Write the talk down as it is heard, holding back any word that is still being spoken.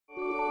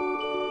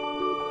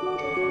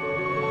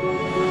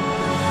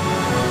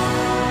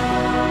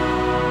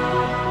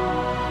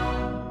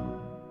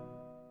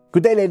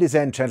Good day, ladies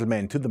and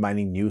gentlemen, to the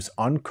mining news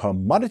on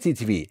Commodity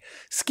TV.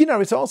 Skeena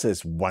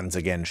Resources once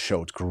again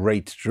showed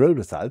great drill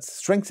results,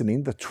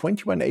 strengthening the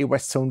 21A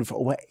West Zone with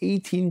over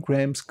 18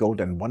 grams gold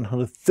and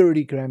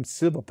 130 grams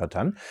silver per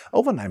ton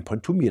over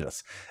 9.2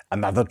 meters.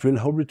 Another drill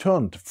hole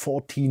returned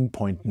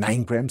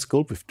 14.9 grams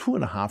gold with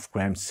 2.5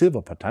 grams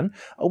silver per ton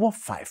over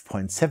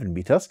 5.7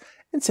 meters,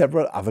 and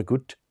several other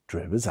good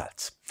drill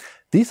results.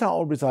 These are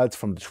all results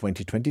from the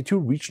 2022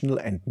 regional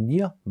and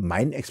near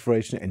mine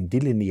exploration and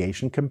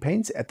delineation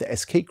campaigns at the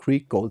SK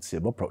Creek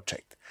Gold-Silver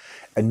project.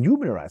 A new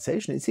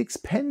mineralization is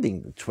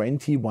expanding the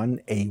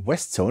 21A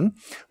West Zone,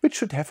 which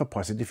should have a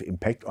positive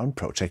impact on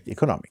project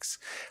economics.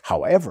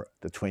 However,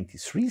 the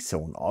 23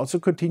 zone also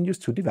continues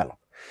to develop.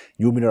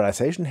 New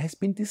mineralization has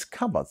been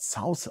discovered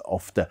south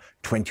of the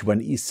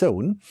 21E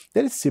zone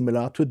that is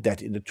similar to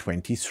that in the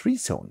 23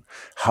 zone.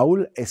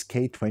 Hole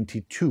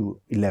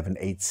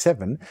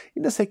SK221187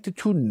 intersected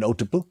two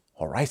notable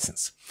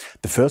horizons,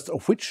 the first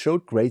of which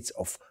showed grades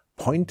of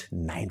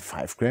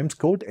 0.95 grams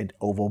gold and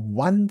over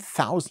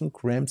 1,000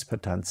 grams per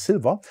ton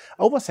silver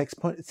over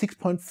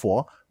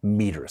 6.4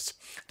 meters.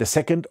 The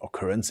second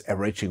occurrence,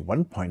 averaging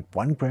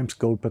 1.1 grams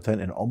gold per ton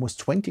and almost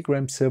 20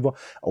 grams silver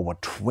over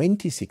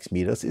 26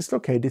 meters, is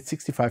located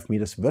 65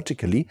 meters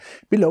vertically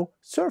below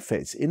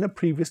surface in a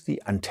previously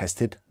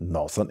untested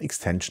northern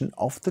extension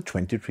of the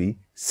 23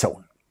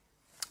 zone.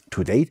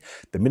 To date,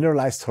 the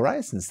mineralized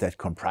horizons that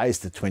comprise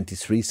the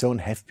 23 zone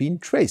have been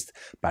traced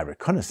by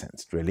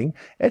reconnaissance drilling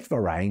at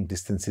varying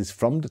distances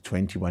from the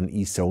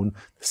 21E zone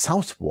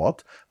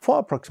southward for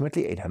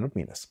approximately 800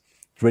 meters.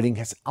 Drilling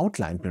has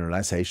outlined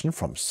mineralization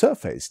from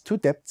surface to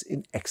depths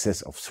in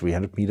excess of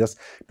 300 meters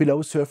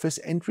below surface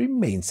and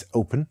remains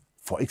open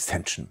for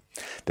extension.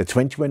 The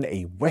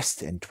 21A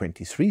West and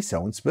 23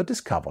 zones were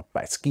discovered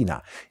by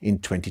Skeena in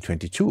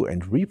 2022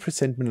 and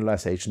represent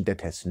mineralization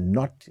that has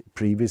not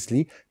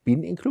previously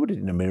been included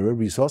in a mineral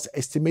resource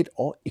estimate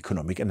or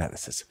economic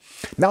analysis.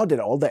 Now that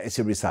all the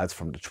assay results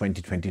from the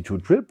 2022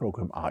 drill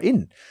program are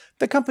in,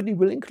 the company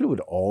will include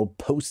all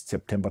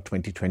post-September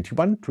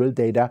 2021 drill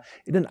data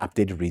in an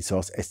updated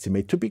resource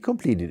estimate to be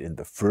completed in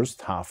the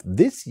first half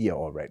this year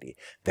already.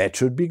 That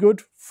should be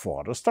good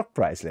for the stock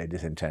price,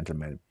 ladies and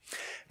gentlemen.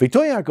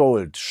 Victoria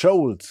Gold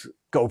showed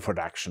gold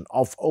production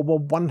of over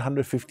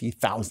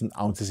 150,000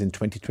 ounces in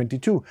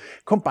 2022,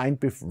 combined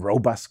with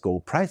robust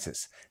gold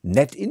prices.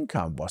 Net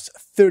income was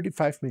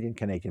 35 million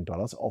Canadian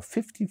dollars or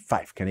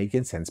 55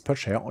 Canadian cents per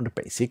share on a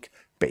basic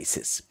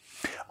basis.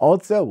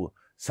 Although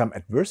some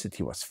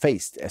adversity was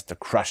faced as the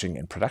crushing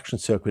and production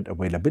circuit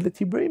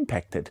availability were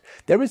impacted,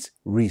 there is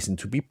reason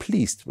to be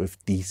pleased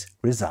with these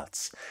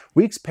results.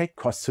 We expect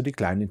costs to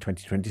decline in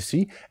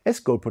 2023 as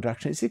gold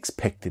production is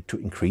expected to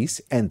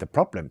increase and the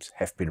problems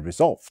have been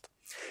resolved.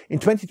 In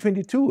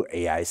 2022,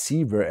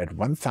 AIC were at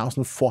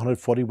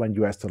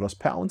 $1,441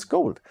 per ounce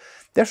gold.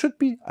 There should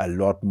be a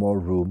lot more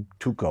room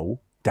to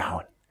go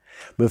down.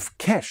 With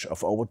cash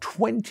of over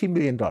 $20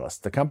 million,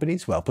 the company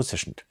is well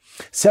positioned.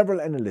 Several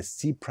analysts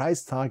see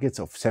price targets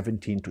of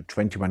 17 to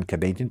 21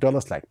 Canadian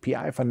dollars like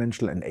PI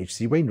Financial and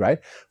HC Wainwright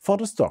for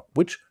the stock,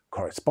 which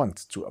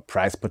corresponds to a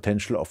price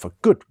potential of a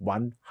good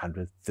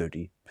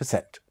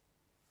 130%.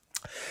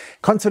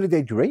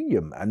 Consolidated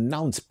Uranium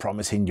announced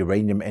promising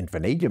uranium and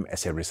vanadium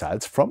assay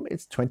results from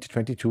its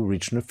 2022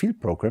 regional field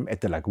program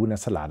at the Laguna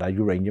Salada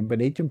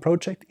uranium-vanadium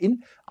project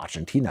in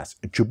Argentina's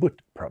Chubut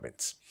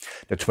province.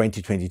 The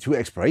 2022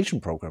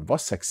 exploration program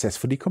was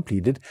successfully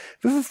completed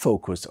with a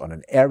focus on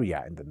an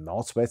area in the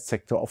northwest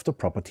sector of the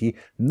property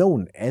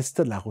known as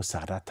the La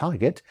Rosada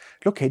target,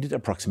 located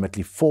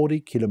approximately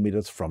 40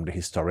 kilometers from the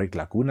historic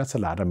Laguna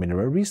Salada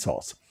mineral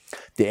resource.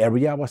 The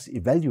area was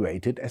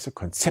evaluated as a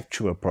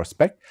conceptual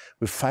prospect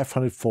with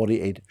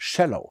 548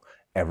 shallow,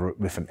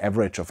 with an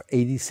average of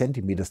 80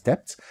 centimeters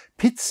depth,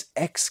 pits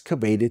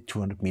excavated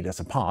 200 meters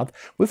apart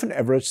with an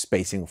average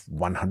spacing of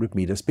 100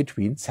 meters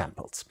between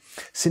samples.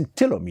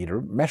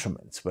 Scintillometer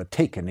measurements were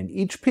taken in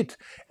each pit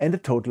and a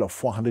total of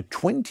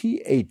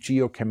 428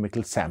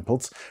 geochemical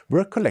samples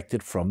were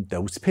collected from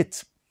those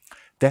pits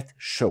that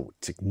showed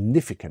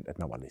significant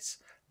anomalies.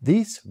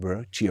 These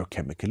were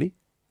geochemically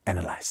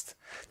analyzed.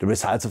 The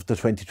results of the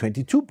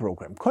 2022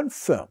 program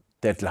confirm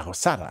that La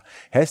Rosada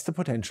has the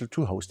potential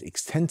to host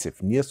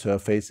extensive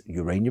near-surface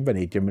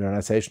uranium-vanadium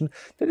mineralization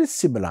that is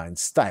similar in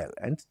style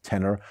and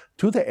tenor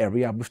to the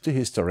area with the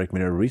historic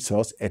mineral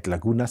resource at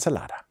Laguna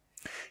Salada.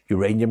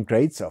 Uranium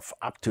grades of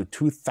up to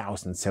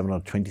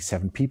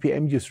 2,727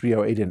 ppm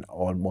U3O8 and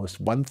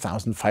almost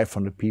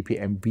 1,500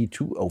 ppm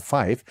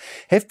V2O5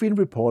 have been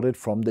reported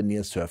from the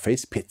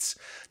near-surface pits.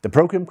 The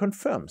program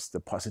confirms the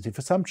positive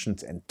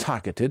assumptions and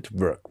targeted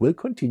work will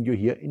continue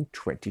here in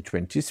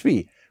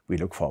 2023. We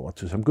look forward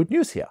to some good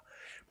news here.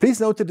 Please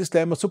note the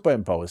disclaimer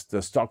superimposed.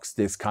 The stocks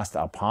discussed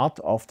are part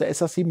of the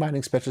SRC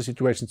Mining Special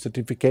Situation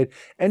Certificate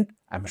and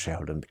I'm a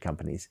shareholder in the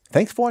companies.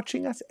 Thanks for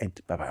watching us and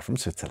bye-bye from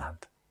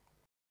Switzerland.